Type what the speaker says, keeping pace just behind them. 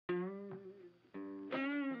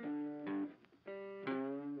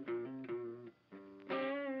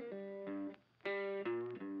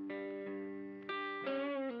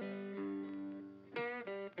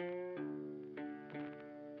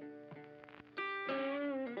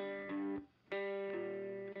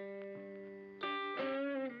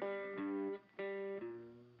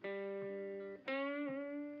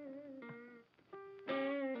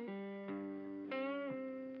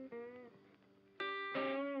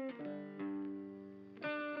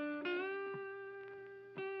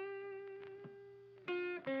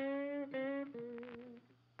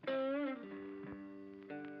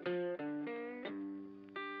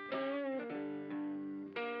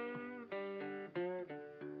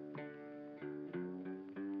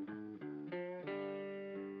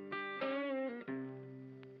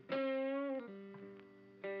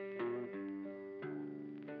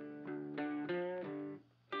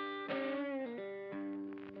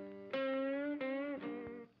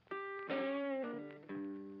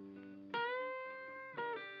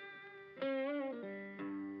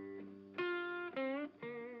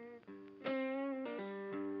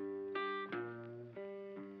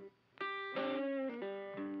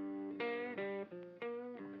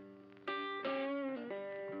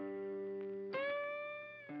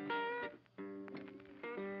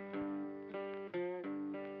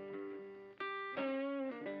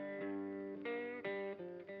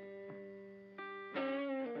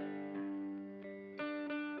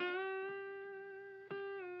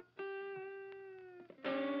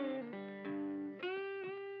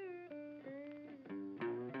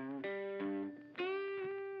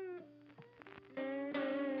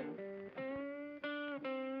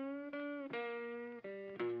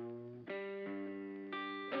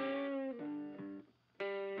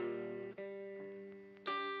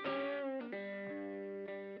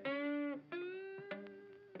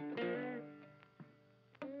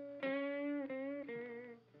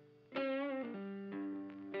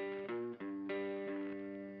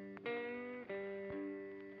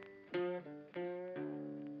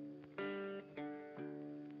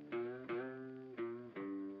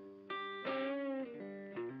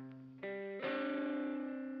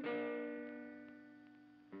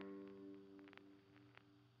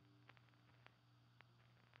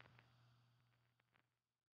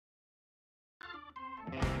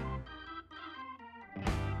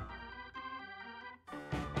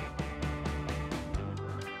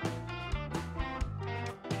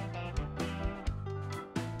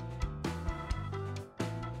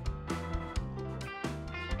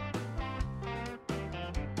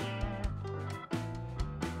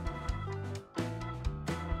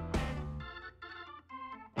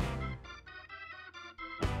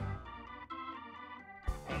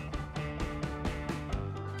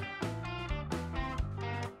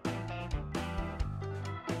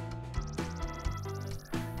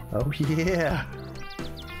Oh yeah.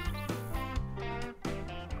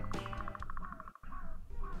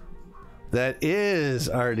 That is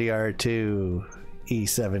RDR2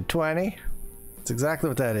 E720. That's exactly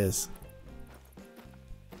what that is.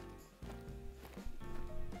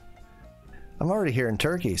 I'm already hearing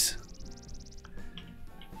turkeys.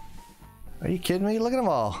 Are you kidding me? Look at them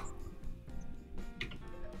all.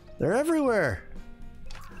 They're everywhere.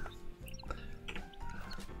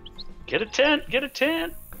 Get a tent, get a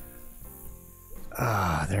tent.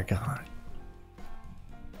 Ah, they're gone.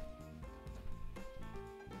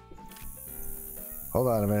 Hold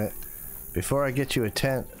on a minute. Before I get you a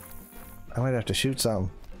tent, I might have to shoot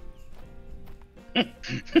something. That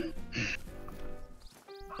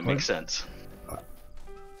makes sense.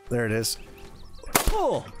 There it is.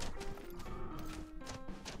 Pull!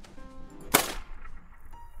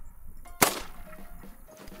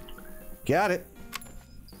 Got it.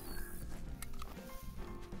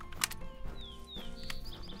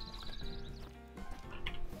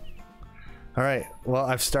 All right. Well,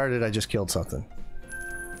 I've started. I just killed something.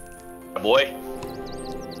 Boy.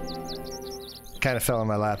 Kind of fell in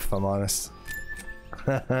my lap, if I'm honest.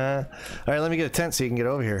 All right, let me get a tent so you can get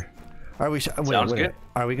over here. Are we? Sounds good.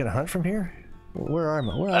 Are we gonna hunt from here? Where am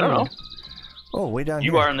I? I don't know. Oh, way down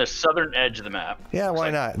here. You are on the southern edge of the map. Yeah,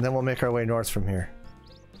 why not? And then we'll make our way north from here.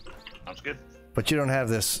 Sounds good. But you don't have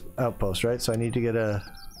this outpost, right? So I need to get a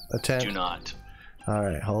tent. Do not. All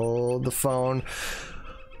right, hold the phone.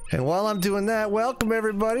 And while I'm doing that, welcome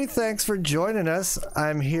everybody. Thanks for joining us.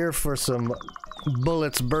 I'm here for some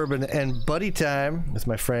bullets, bourbon, and buddy time with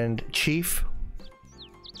my friend Chief.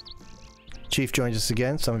 Chief joins us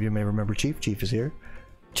again. Some of you may remember Chief. Chief is here.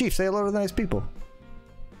 Chief, say hello to the nice people.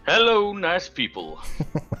 Hello, nice people.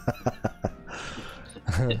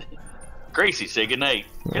 Gracie, say goodnight.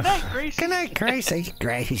 Good night, Gracie. Good night, Gracie.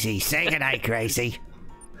 Gracie, say goodnight, Gracie.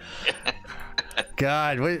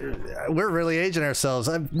 God, we're really aging ourselves.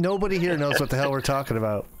 Nobody here knows what the hell we're talking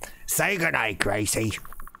about. Say goodnight, Gracie.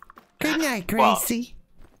 Good night, Gracie.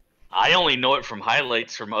 Well, I only know it from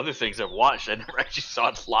highlights from other things I've watched. I never actually saw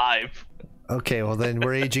it live. Okay, well then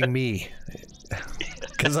we're aging me.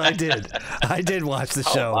 Because I did watch the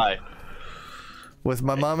show. With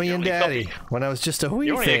my mommy and daddy when I was just a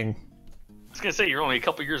wee thing. I was going to say, you're only a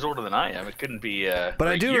couple years older than I am. It couldn't be but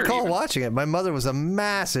I do recall watching it. My mother was a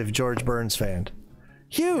massive George Burns fan.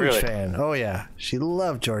 Huge fan. Oh yeah, she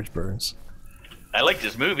loved George Burns. I liked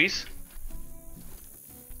his movies.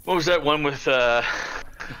 What was that one with God,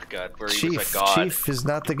 where he was a god? Chief is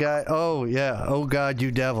not the guy. Oh yeah, Oh God,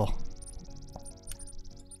 You Devil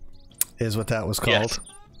is what that was called. Yes.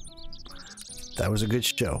 That was a good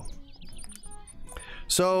show.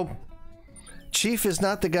 So Chief is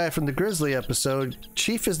not the guy from the Grizzly episode.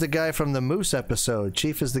 Chief is the guy from the Moose episode.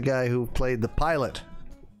 Chief is the guy who played the pilot,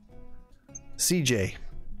 CJ.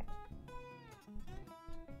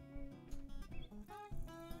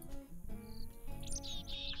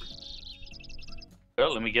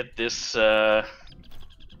 Well, let me get this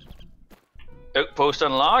outpost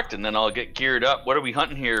unlocked, and then I'll get geared up. What are we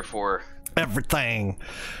hunting here for? Everything.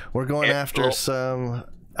 We're going after some...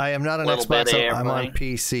 I am not on Xbox, I'm on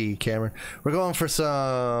PC, Cameron. We're going for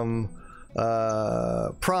some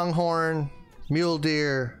pronghorn, mule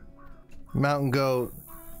deer, mountain goat,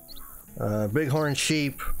 bighorn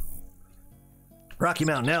sheep, Rocky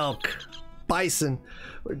Mountain elk, bison.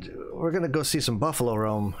 We're going to go see some buffalo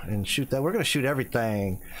roam and shoot that. We're going to shoot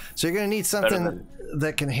everything. So you're going to need something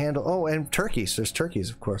that can handle... Oh, and turkeys. There's turkeys,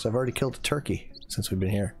 of course. I've already killed a turkey since we've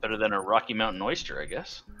been here. Better than a Rocky Mountain oyster, I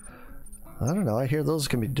guess. I don't know. I hear those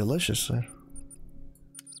can be delicious. I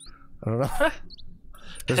don't know.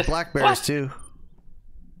 There's blackberries too.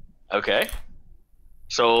 Okay.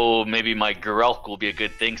 So maybe my Gerelk will be a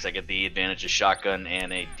good thing because I get the advantage of shotgun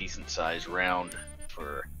and a decent sized round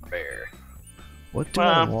for bear. What do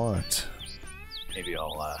I want? Maybe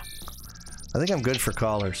I'll... I think I'm good for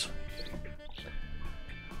collars.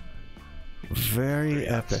 Very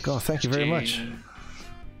epic. Oh, thank you very much.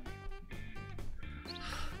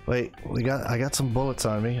 Wait, I got some bullets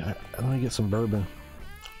on me. Let me get some bourbon.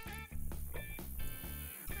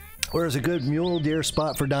 Where's a good mule deer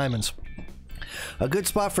spot for diamonds? A good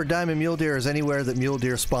spot for diamond mule deer is anywhere that mule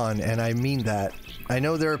deer spawn, and I mean that. I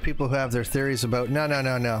know there are people who have their theories about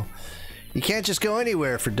no. You can't just go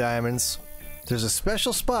anywhere for diamonds. There's a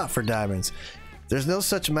special spot for diamonds. There's no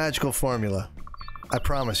such magical formula. I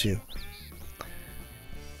promise you.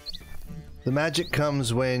 The magic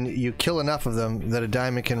comes when you kill enough of them that a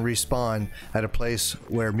diamond can respawn at a place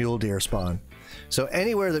where mule deer spawn. So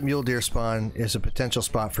anywhere that mule deer spawn is a potential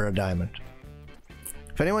spot for a diamond.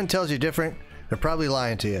 If anyone tells you different, they're probably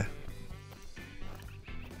lying to you.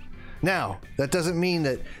 Now, that doesn't mean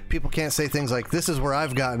that people can't say things like, this is where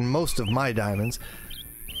I've gotten most of my diamonds.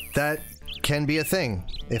 That can be a thing.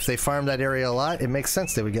 If they farm that area a lot, it makes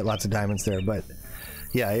sense they would get lots of diamonds there. But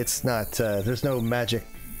yeah, it's not, there's no magic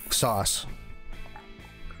sauce.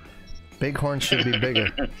 Bighorn should be bigger.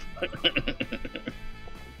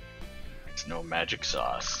 It's no magic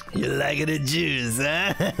sauce. You like it a juice,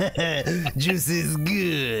 huh? Juice is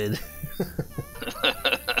good.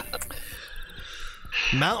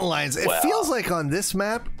 Mountain lions. It feels like on this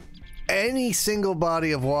map, any single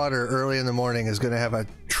body of water early in the morning is going to have a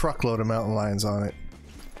truckload of mountain lions on it.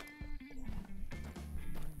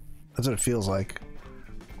 That's what it feels like.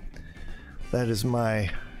 That is my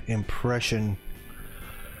impression.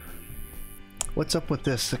 What's up with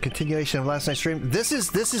this? The continuation of last night's stream? This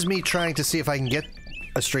is me trying to see if I can get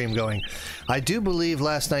a stream going. I do believe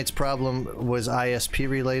last night's problem was ISP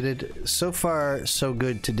related. So far, so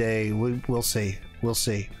good today. We'll see. We'll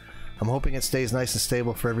see. I'm hoping it stays nice and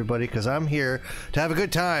stable for everybody because I'm here to have a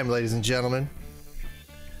good time, ladies and gentlemen.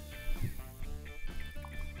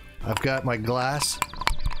 I've got my glass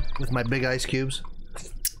with my big ice cubes.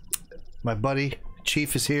 My buddy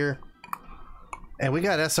Chief is here. And we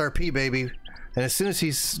got SRP, baby. And as soon as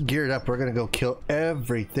he's geared up, we're gonna go kill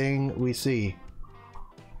everything we see.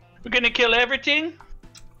 We're gonna kill everything?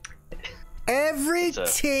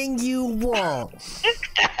 Everything you want.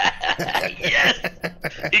 Yes!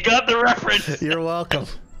 You got the reference! You're welcome.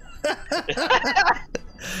 That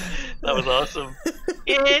was awesome.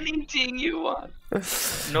 Anything you want.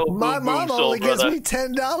 No My boom boom mom soul only gives brother. me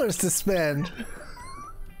 $10 to spend.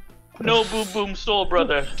 No boom boom soul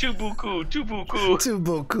brother. Too buku, too buku. Too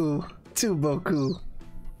beaucoup. Too beaucoup.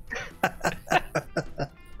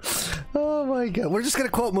 Oh my god. We're just gonna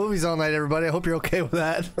quote movies all night, everybody. I hope you're okay with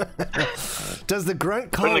that. Does the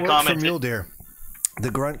grunt call work for mule deer?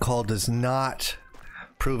 The grunt call does not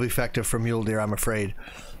prove effective for mule deer, I'm afraid.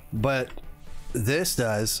 But this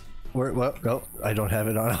does. Well, no, I don't have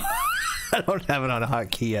it on. I don't have it on a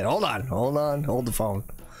hotkey yet. Hold on, hold the phone.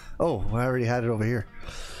 Oh, I already had it over here.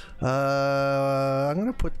 I'm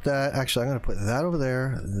gonna put that. Actually, I'm gonna put that over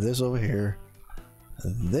there. This over here.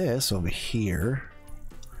 This over here.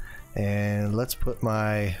 And let's put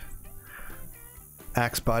my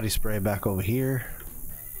Axe body spray back over here.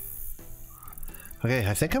 Okay,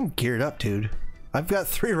 I think I'm geared up, dude. I've got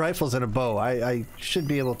 3 rifles and a bow. I should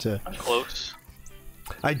be able to. I'm close.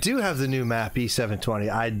 I do have the new map, E720.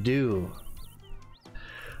 I do.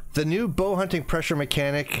 The new bow hunting pressure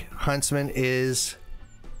mechanic Huntsman is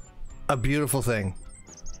a beautiful thing.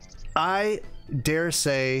 I dare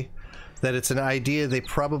say that it's an idea they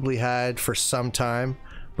probably had for some time,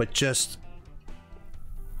 but just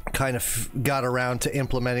kind of got around to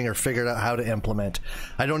implementing or figured out how to implement.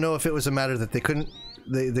 I don't know if it was a matter that they couldn't,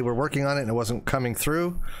 they were working on it and it wasn't coming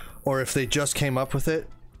through, or if they just came up with it,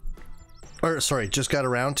 or sorry, just got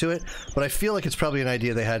around to it. But I feel like it's probably an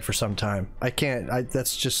idea they had for some time.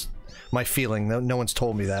 That's just my feeling. No one's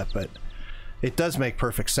told me that, but it does make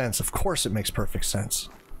perfect sense. Of course it makes perfect sense.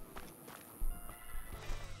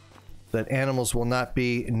 That animals will not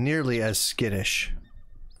be nearly as skittish.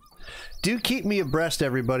 Do keep me abreast,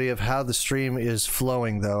 everybody, of how the stream is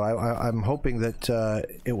flowing, though. I'm hoping that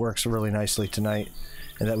it works really nicely tonight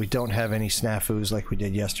and that we don't have any snafus like we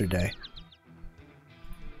did yesterday.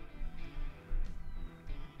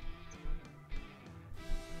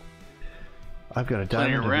 I've got a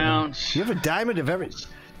diamond. Rounds. You have a diamond of every...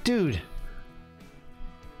 Dude.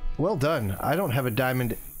 Well done. I don't have a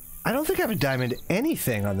diamond... I don't think I have a diamond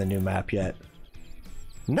anything on the new map yet.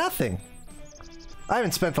 Nothing. I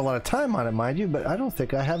haven't spent a lot of time on it, mind you, but I don't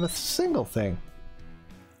think I have a single thing.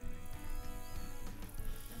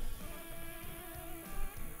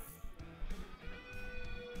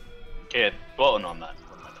 Okay, well, no, I'm not.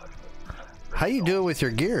 What am I talking about? How you doing with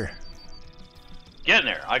your gear? Getting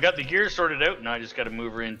there. I got the gear sorted out, and I just got to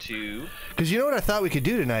move her into... Because you know what I thought we could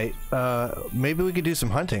do tonight? Maybe we could do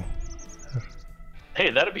some hunting. Hey,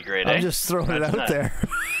 that'd be great, I'm just throwing it out there.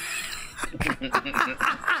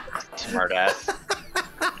 Smart ass.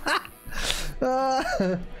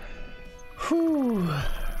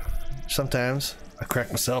 Sometimes I crack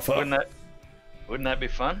myself up. Wouldn't that be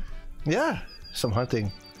fun? Yeah, some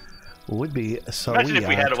hunting would be so. Imagine if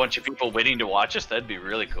we had a bunch of people waiting to watch us. That'd be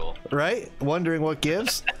really cool. Right? Wondering what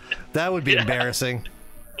gives? That would be embarrassing.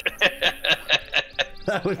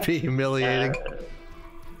 That would be humiliating.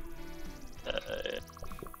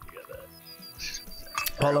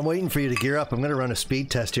 While I'm waiting for you to gear up, I'm going to run a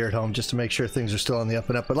speed test here at home just to make sure things are still on the up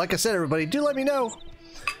and up. But like I said, everybody, do let me know.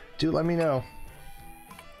 Do let me know.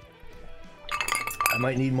 I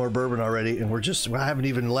might need more bourbon already, and I haven't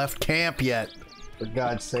even left camp yet. For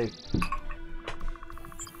God's sake.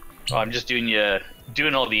 Oh, I'm just doing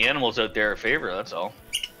all the animals out there a favor. That's all.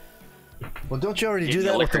 Well, don't you already Getting do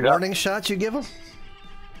that with the liquored up. warning shots you give them?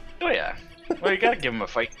 Oh yeah. Well, you gotta give them a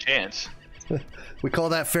fighting chance. We call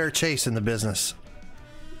that fair chase in the business.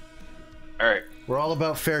 All right. We're all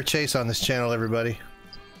about fair chase on this channel, everybody.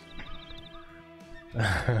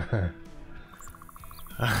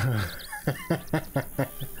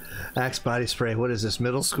 Axe body spray. What is this,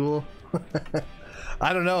 middle school?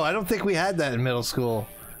 I don't know. I don't think we had that in middle school.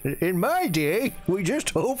 In my day, we just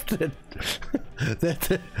hoped that...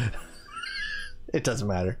 that it doesn't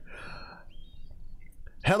matter.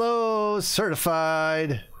 Hello,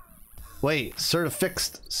 certified... Wait,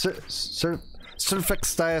 certifixed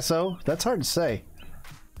ISO? That's hard to say.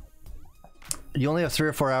 You only have 3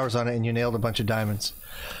 or 4 hours on it and you nailed a bunch of diamonds.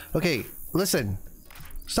 Okay, listen.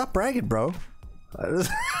 Stop bragging, bro.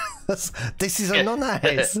 This is no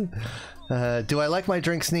nice. Do I like my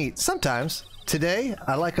drinks neat? Sometimes. Today,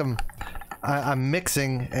 I like them. I'm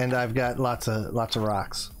mixing and I've got lots of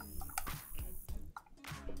rocks.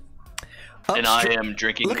 And I am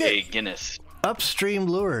drinking a Guinness. Upstream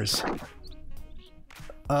lures.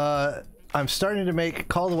 I'm starting to make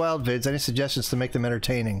Call the Wild vids. Any suggestions to make them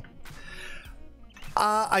entertaining?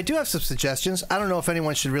 I do have some suggestions. I don't know if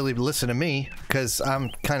anyone should really listen to me because I'm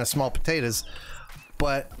kind of small potatoes,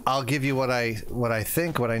 but I'll give you what I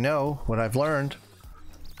think, what I know, what I've learned.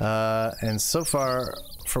 And so far,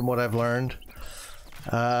 from what I've learned,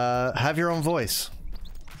 have your own voice.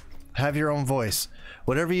 Have your own voice.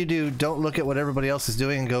 Whatever you do, don't look at what everybody else is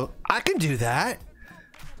doing and go, I can do that.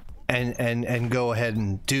 And go ahead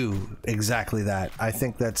and do exactly that. I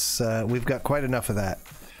think that's we've got quite enough of that.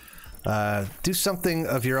 Do something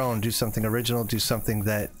of your own. Do something original. Do something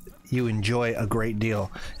that you enjoy a great deal.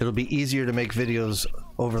 It'll be easier to make videos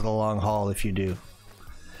over the long haul if you do.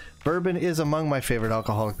 Bourbon is among my favorite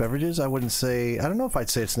alcoholic beverages. I wouldn't say... I don't know if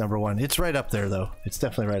I'd say it's #1. It's right up there, though. It's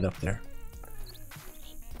definitely right up there.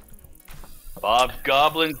 Bob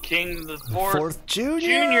Goblin King the Fourth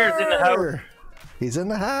Junior's in the house. He's in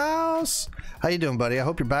the house. How you doing, buddy? I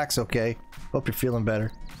hope your back's okay. Hope you're feeling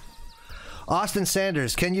better. Austin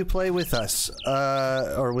Sanders, can you play with us?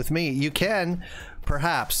 Or with me? You can,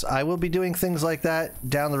 perhaps. I will be doing things like that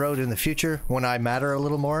down the road in the future when I matter a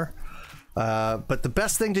little more. But the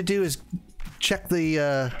best thing to do is check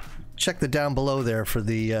the down below there for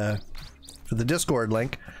the Discord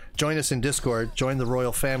link. Join us in Discord. Join the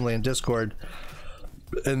royal family in Discord.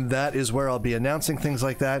 And that is where I'll be announcing things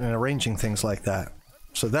like that and arranging things like that.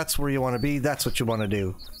 So that's where you want to be. That's what you want to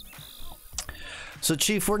do. So,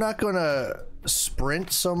 Chief, we're not going to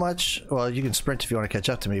sprint so much. Well, you can sprint if you want to catch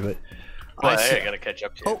up to me, but... Well, I got to catch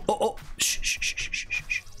up to you. Oh.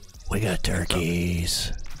 Shh. We got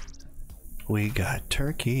turkeys. We got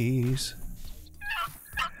turkeys.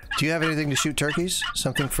 Do you have anything to shoot turkeys?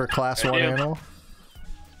 Something for class 1 animal?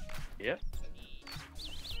 Yeah.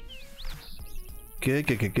 Good.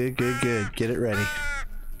 Get it ready.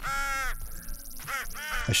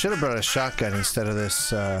 I should have brought a shotgun instead of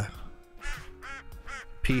this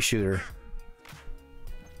pea shooter.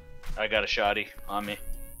 I got a shotty on me.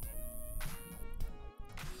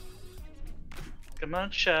 Come on,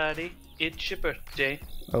 shotty. It's your birthday.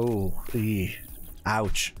 Oh,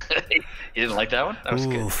 ouch. You didn't like that one? That was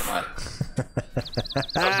good. Come on.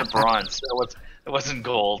 That was a bronze. It wasn't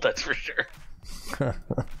gold, that's for sure.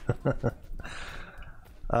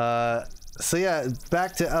 So yeah,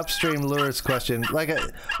 back to upstream lures question. Like,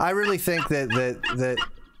 I really think that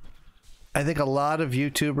I think a lot of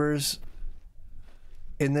YouTubers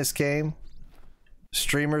in this game,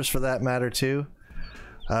 streamers for that matter too,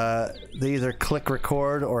 they either click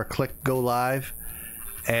record or click go live,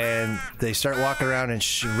 and they start walking around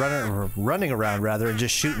and running around rather, and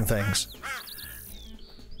just shooting things.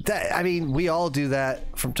 I mean, we all do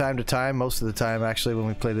that from time to time, most of the time actually, when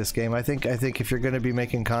we play this game. I think if you're going to be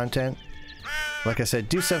making content, like I said,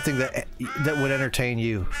 do something that would entertain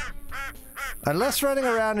you. Unless running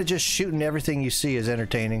around and just shooting everything you see is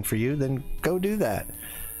entertaining for you, then go do that.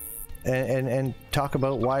 And talk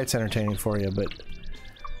about why it's entertaining for you. But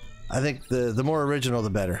I think the more original, the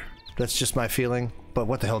better. That's just my feeling. But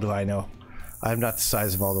what the hell do I know? I'm not the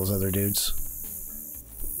size of all those other dudes.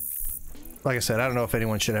 Like I said, I don't know if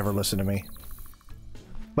anyone should ever listen to me.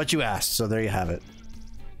 But you asked, so there you have it.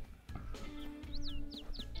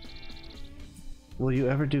 Will you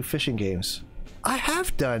ever do fishing games? I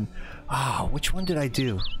have done. Ah, which one did I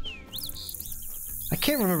do? I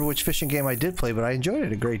can't remember which fishing game I did play, but I enjoyed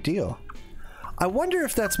it a great deal. I wonder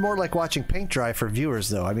if that's more like watching paint dry for viewers,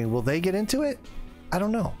 though. I mean, will they get into it? I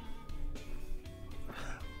don't know.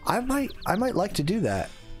 I might like to do that.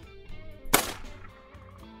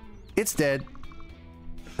 It's dead.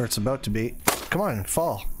 Or it's about to be. Come on,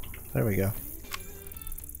 fall. There we go.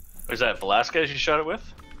 Was that Velasquez you shot it with?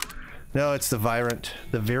 No, it's the Virant.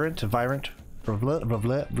 The Virant? Blah, blah, blah,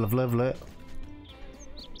 blah, blah, blah, blah.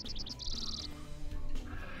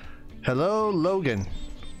 Hello, Logan.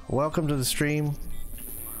 Welcome to the stream.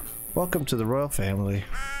 Welcome to the royal family.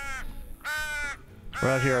 We're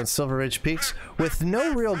out here on Silver Ridge Peaks with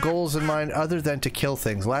no real goals in mind other than to kill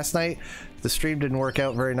things. Last night, the stream didn't work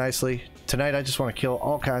out very nicely. Tonight, I just want to kill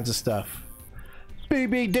all kinds of stuff.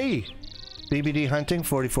 BBD! BBD Hunting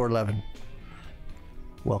 4411.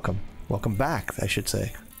 Welcome. Welcome back, I should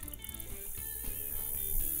say.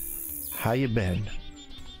 How you been?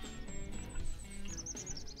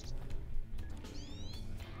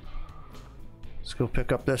 Let's go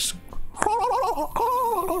pick up this.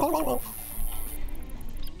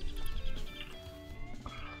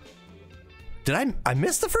 Did I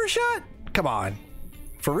miss the first shot? Come on.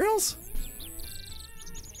 For reals?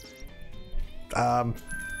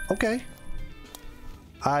 Okay.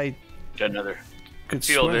 I got another could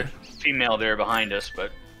swear. Female there behind us,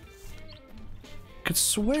 but could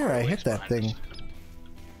swear I hit that thing.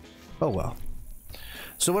 Oh well.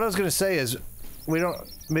 So what I was gonna say is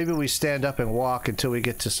maybe we stand up and walk until we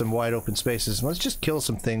get to some wide open spaces, and let's just kill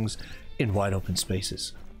some things in wide open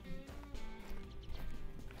spaces.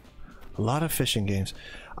 A lot of fishing games.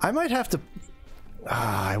 I might have to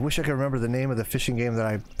I wish I could remember the name of the fishing game that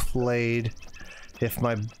I played. If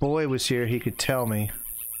my boy was here, he could tell me.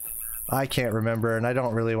 I can't remember, and I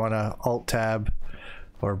don't really want to alt tab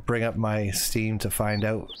or bring up my Steam to find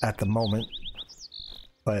out at the moment.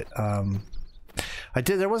 But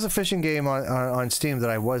there was a fishing game on Steam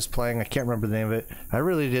that I was playing. I can't remember the name of it. I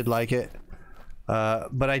really did like it,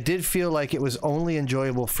 but I did feel like it was only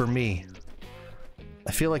enjoyable for me.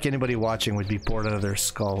 I feel like anybody watching would be bored out of their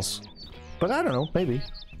skulls, but I don't know, maybe.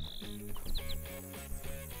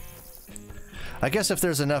 I guess if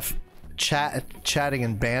there's enough chatting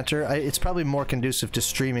and banter, it's probably more conducive to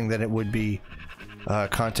streaming than it would be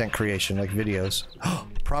content creation, like videos.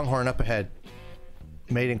 Pronghorn up ahead.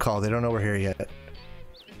 Mating call. They don't know we're here yet.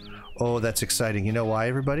 Oh, that's exciting. You know why,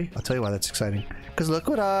 everybody? I'll tell you why that's exciting. Because look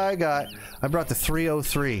what I got. I brought the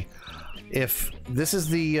 303. If this is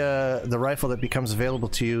the rifle that becomes available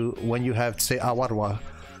to you when you have, say, Awadwa,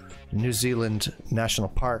 New Zealand National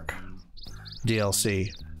Park DLC,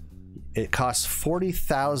 it costs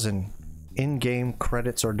 40,000 in-game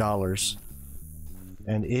credits or dollars,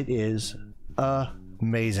 and it is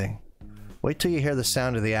amazing. Wait till you hear the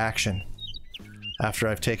sound of the action after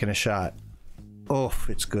I've taken a shot. Oh,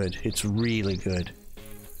 it's good. It's really good.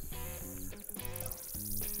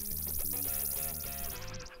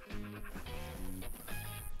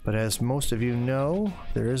 But as most of you know,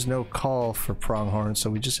 there is no call for pronghorn, so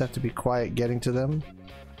we just have to be quiet getting to them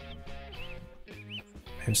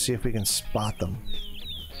and see if we can spot them.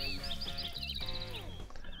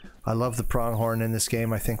 I love the pronghorn in this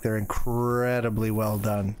game. I think they're incredibly well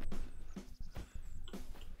done.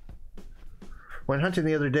 When hunting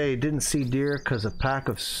the other day, didn't see deer because a pack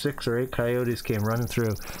of 6 or 8 coyotes came running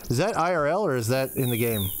through. Is that IRL or is that in the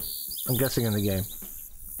game? I'm guessing in the game.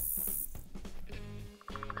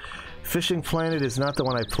 Fishing Planet is not the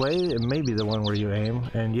one I play. It may be the one where you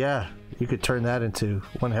aim. And yeah, you could turn that into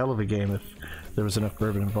one hell of a game if there was enough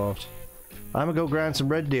bourbon involved. I'm gonna go grind some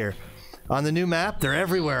red deer. On the new map, they're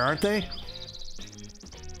everywhere, aren't they?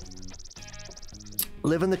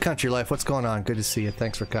 Living the country life. What's going on? Good to see you.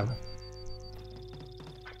 Thanks for coming.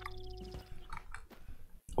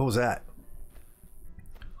 What was that?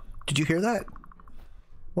 Did you hear that?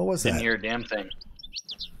 What was that? Didn't hear a damn thing.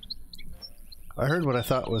 I heard what I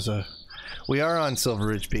thought was a... We are on Silver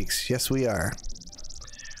Ridge Peaks. Yes, we are.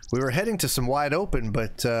 We were heading to some wide open,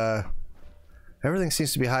 but everything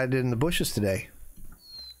seems to be hiding in the bushes today.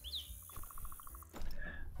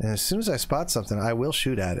 And as soon as I spot something, I will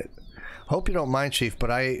shoot at it. Hope you don't mind, Chief, but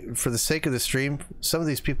for the sake of the stream, some of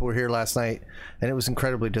these people were here last night, and it was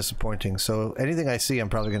incredibly disappointing. So anything I see, I'm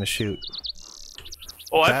probably going to shoot.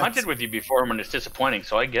 Oh, I've hunted with you before when it's disappointing,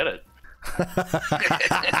 so I get it.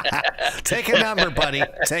 Take a number, buddy.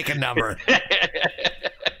 Take a number.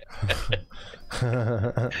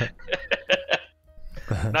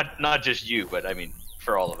 Not just you, but I mean,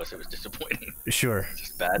 for all of us, it was disappointing. Sure.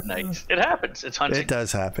 Just bad nights. It happens. It's hunting. It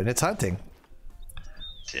does happen. It's hunting.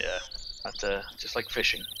 Yeah. Not just like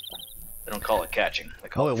fishing. They don't call it catching. They Oh,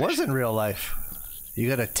 call it it was in real life. You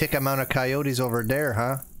got a tick amount of coyotes over there,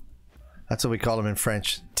 huh? That's what we call them in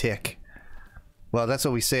French. Tick. Well, that's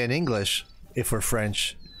what we say in English if we're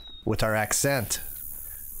French with our accent.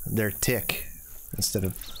 They're tick instead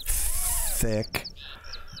of thick.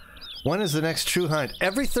 When is the next True Hunt?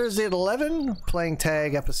 Every Thursday at 11, Playing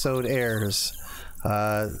Tag episode airs.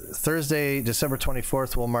 Thursday, December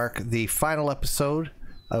 24th will mark the final episode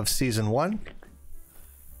of Season 1.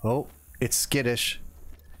 Oh, it's skittish.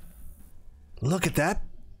 Look at that.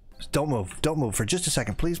 Don't move. Don't move for just a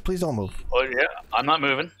second. Please, please don't move. Oh, yeah. I'm not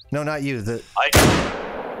moving. No, not you. The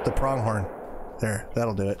pronghorn. There,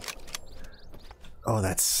 that'll do it. Oh,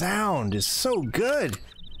 that sound is so good.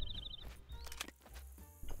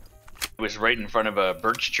 It was right in front of a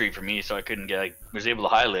birch tree for me, so I couldn't get. I was able to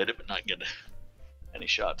highlight it, but not get any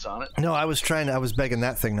shots on it. No, I was begging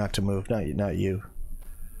that thing not to move, not you.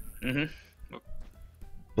 Mm-hmm.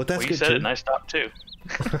 But that's well, you good said too. it, and I stopped too.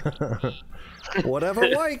 Whatever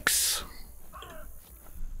likes.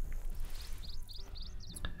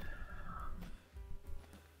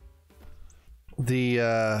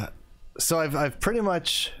 So I've pretty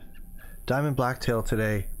much diamond blacktail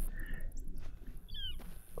today.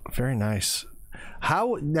 Very nice.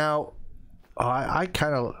 How now? I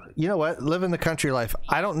kind of, you know what, living the country life.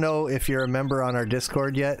 I don't know if you're a member on our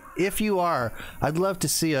Discord yet. If you are, I'd love to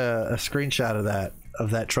see a screenshot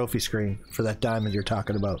of that trophy screen for that diamond you're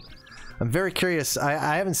talking about. I'm very curious.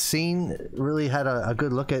 I haven't really had a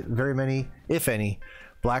good look at very many, if any,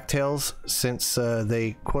 blacktails since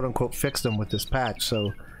they quote unquote fixed them with this patch.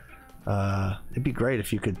 So it'd be great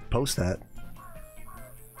if you could post that.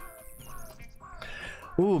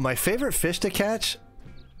 Ooh, my favorite fish to catch.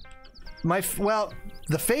 My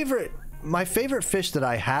favorite fish that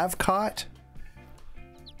I have caught,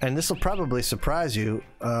 and this will probably surprise you,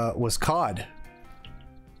 was cod.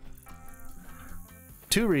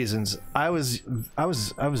 Two reasons. I was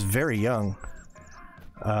very young,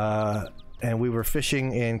 and we were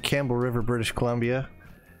fishing in Campbell River, British Columbia,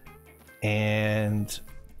 and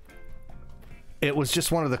it was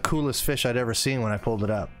just one of the coolest fish I'd ever seen when I pulled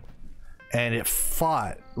it up. And it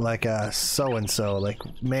fought like a so-and-so. Like,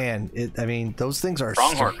 man, I mean, those things are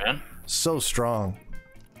Pronghorn, man. So strong.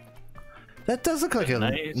 That does look like a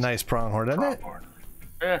nice pronghorn, doesn't it?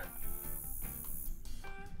 Yeah.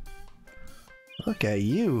 Look at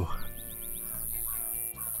you.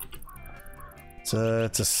 It's a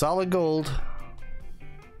solid gold.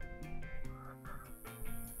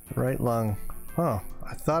 Right lung. Oh,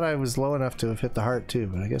 I thought I was low enough to have hit the heart too,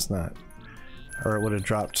 but I guess not. Or it would have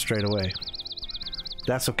dropped straight away.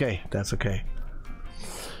 That's okay. That's okay.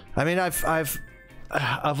 I mean, I've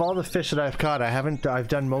of all the fish that I've caught, I've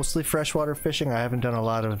done mostly freshwater fishing. I haven't done a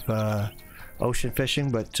lot of ocean fishing,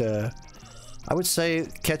 but I would say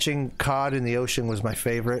catching cod in the ocean was my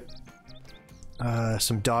favorite.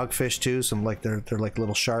 Some dogfish too. Some like they're like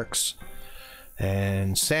little sharks.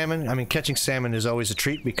 And salmon. I mean, catching salmon is always a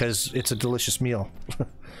treat because it's a delicious meal.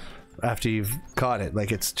 After you've caught it,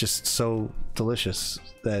 like, it's just so delicious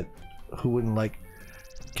that who wouldn't like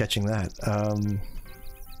catching that?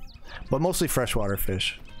 But mostly freshwater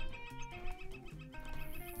fish.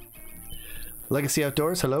 Legacy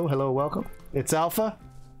Outdoors, hello, welcome. It's Alpha.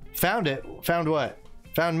 Found it. Found what?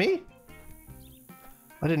 Found me?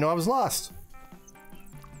 I didn't know I was lost.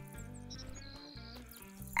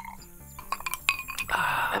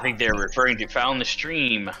 I think they're referring to found the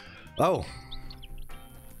stream. Oh.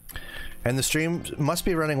 And the stream must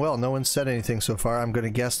be running well. No one said anything so far. I'm going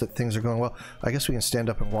to guess that things are going well. I guess we can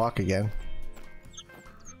stand up and walk again.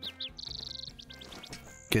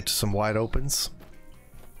 Get to some wide opens.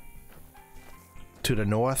 To the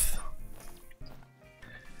north.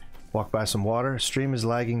 Walk by some water. Stream is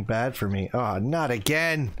lagging bad for me. Oh, not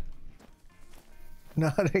again.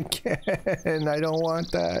 Not again. I don't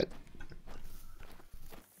want that.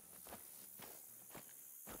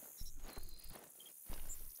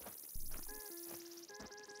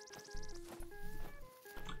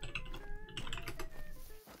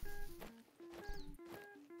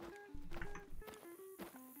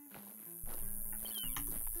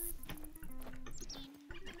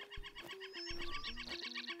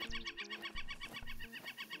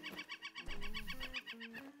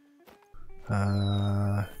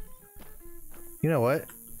 You know what?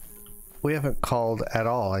 We haven't called at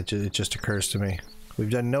all. It just occurs to me. We've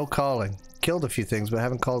done no calling. Killed a few things, but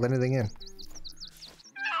haven't called anything in.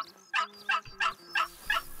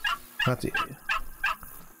 Not the...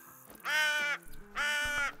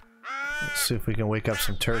 Let's see if we can wake up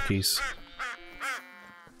some turkeys.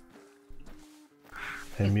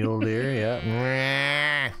 And mule deer,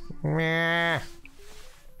 yeah.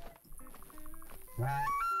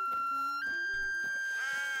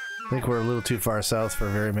 I think we're a little too far south for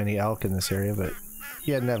very many elk in this area, but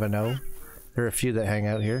you never know. There are a few that hang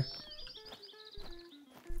out here.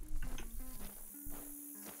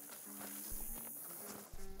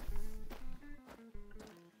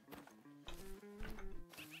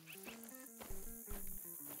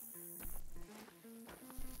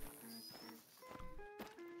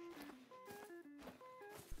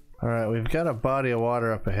 Alright, we've got a body of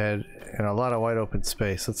water up ahead and a lot of wide open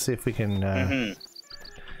space. Let's see if we can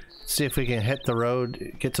see if we can hit the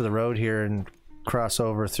road, get to the road here and cross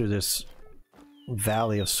over through this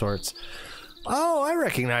valley of sorts. Oh, I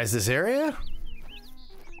recognize this area.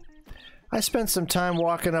 I spent some time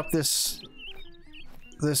walking up this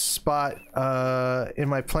spot in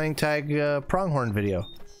my playing tag pronghorn video.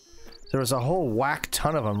 There was a whole whack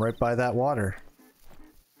ton of them right by that water.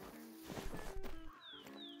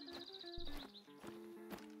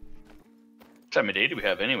 What time of day do we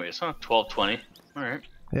have anyways, huh? 12:20. Alright.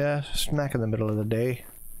 Yeah, smack in the middle of the day.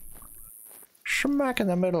 Smack in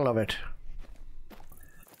the middle of it.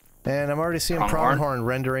 And I'm already seeing pronghorn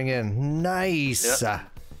rendering in. Nice! Yep.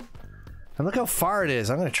 And look how far it is.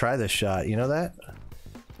 I'm going to try this shot. You know that?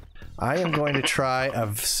 I am going to try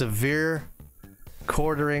a severe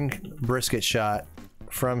quartering brisket shot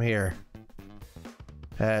from here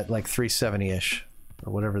at like 370-ish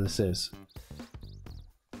or whatever this is.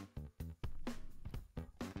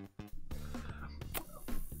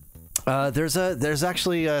 There's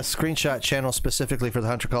actually a screenshot channel specifically for the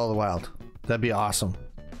Hunter Call of the Wild. That'd be awesome.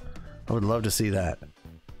 I would love to see that.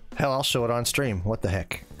 Hell, I'll show it on stream. What the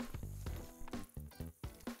heck?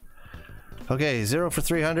 Okay, 0 for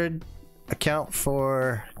 300. Account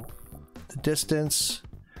for the distance.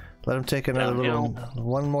 Let him take another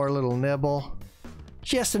one more little nibble.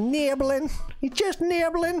 Just a nibbling. He's just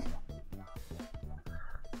nibbling.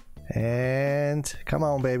 And come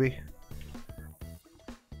on, baby.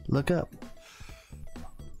 Look up.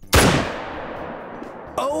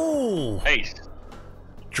 Oh! Nice.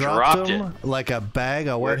 Dropped him like a bag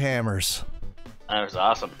of wet hammers. That was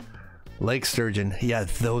awesome. Lake sturgeon. Yeah,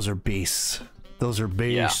 those are beasts. Those are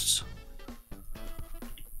beasts.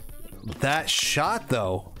 Yeah. That shot,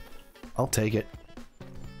 though, I'll take it.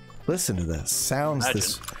 Listen to the sounds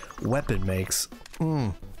this weapon makes.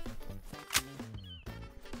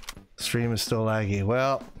 Stream is still laggy.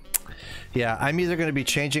 Well, yeah, I'm either going to be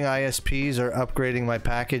changing ISPs or upgrading my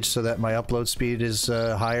package so that my upload speed is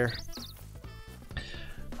higher.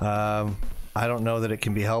 I don't know that it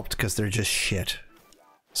can be helped because they're just shit.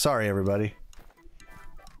 Sorry, everybody.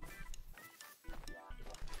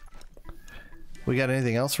 We got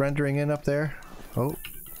anything else rendering in up there? Oh.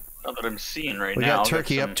 Not that I'm seeing right now. We got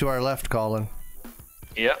turkey up to our left, Colin.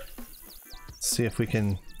 Yep. Let's see if we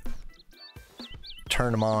can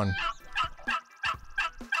turn them on.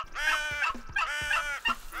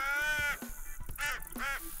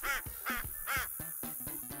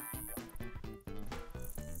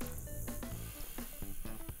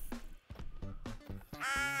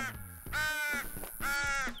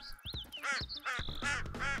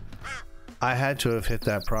 I had to have hit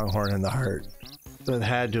that pronghorn in the heart. It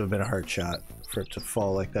had to have been a heart shot for it to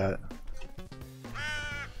fall like that.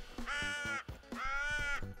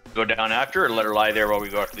 Go down after, or let her lie there while we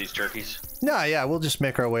go after these turkeys? No, yeah, we'll just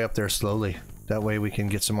make our way up there slowly. That way we can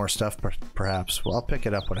get some more stuff, perhaps. Well, I'll pick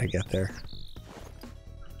it up when I get there.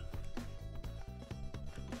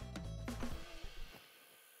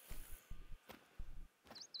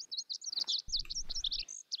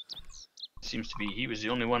 Seems to be he was the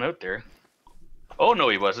only one out there. Oh, no,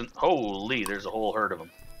 he wasn't. Holy, there's a whole herd of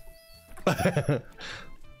them.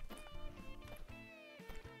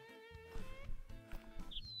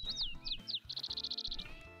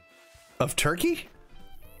 Of turkey?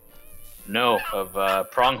 No,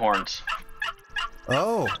 of pronghorns.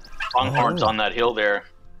 Oh. Pronghorns on that hill there.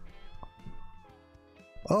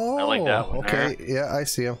 Oh, I like that one. Okay, there. Yeah, I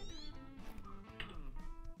see him.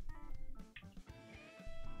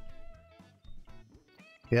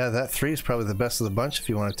 Yeah, that 3 is probably the best of the bunch if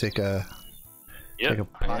you want to take a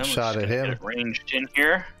pot shot at him. Get it ranged in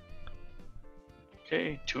here.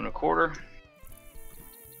 Okay, 2 1/4.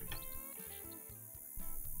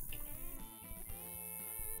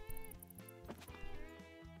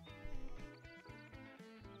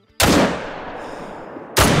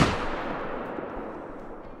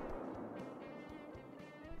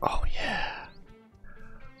 Oh yeah.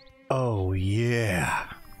 Oh yeah.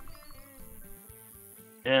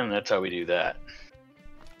 And that's how we do that.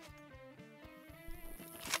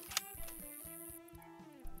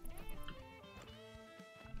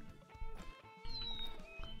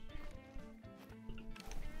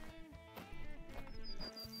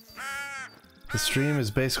 The stream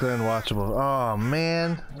is basically unwatchable. Oh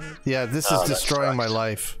man. Yeah, this is destroying my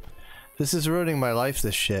life. This is ruining my life,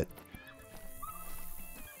 this shit.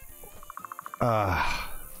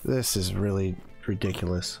 This is really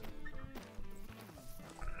ridiculous.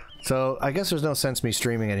 So, I guess there's no sense me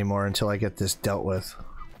streaming anymore until I get this dealt with.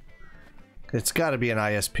 It's gotta be an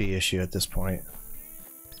ISP issue at this point.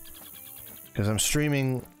 Because I'm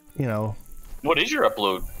streaming you know. What is your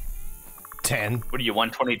upload? 10. What are you,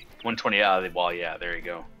 120? 120 out of the wall, yeah, there you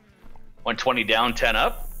go. 120 down, 10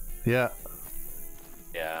 up? Yeah.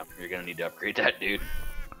 Yeah, you're gonna need to upgrade that, dude.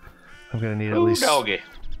 I'm gonna need at least. Doggy.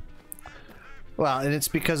 Well, and it's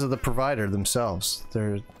because of the provider themselves.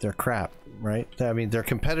 They're crap, right? I mean, their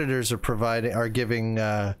competitors are giving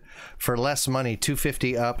for less money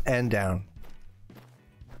 250 up and down.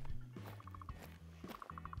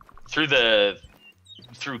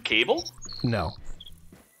 Through cable? No.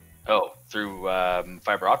 Oh, through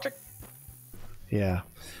fiber optic? Yeah.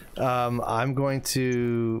 I'm going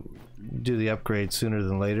to do the upgrade sooner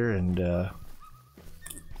than later, and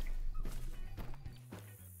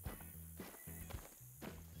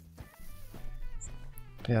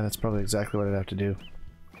yeah, that's probably exactly what I'd have to do.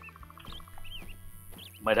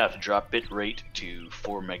 Might have to drop bit rate to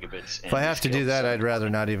 4 megabits. If I have to do that, I'd rather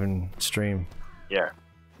not even stream. Yeah,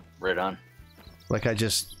 right on. Like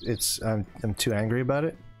I'm too angry about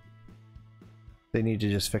it. They need to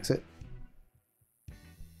just fix it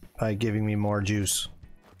by giving me more juice.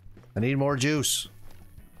 I need more juice.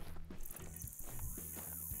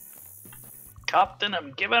 Captain,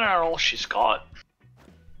 I'm giving her all she's got.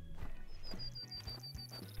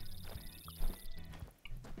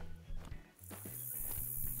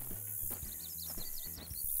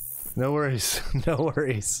 No worries. No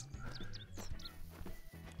worries.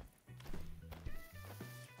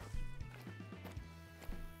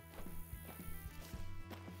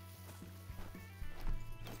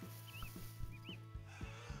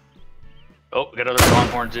 Oh, we got other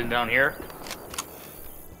pronghorns in down here.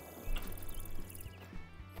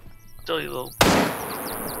 Still you little.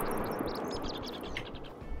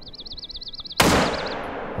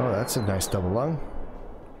 Oh, that's a nice double lung.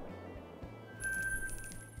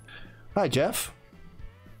 Hi, Jeff.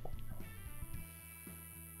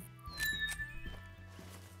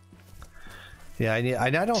 Yeah, I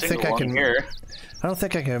don't think I can. I don't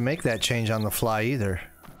think I can make that change on the fly either.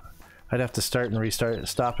 I'd have to stop and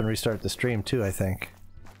restart the stream too, I think.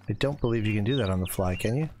 I don't believe you can do that on the fly,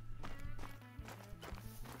 can you?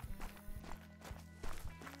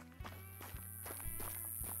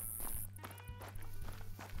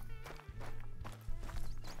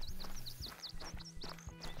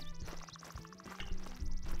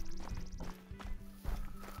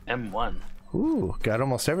 M1. Ooh, got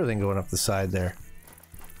almost everything going up the side there.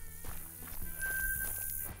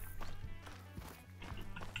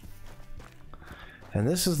 And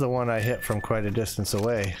this is the one I hit from quite a distance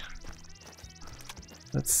away.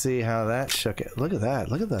 Let's see how that shook it. Look at that.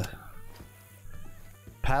 Look at the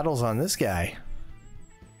paddles on this guy.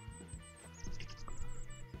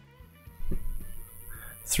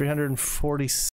 346.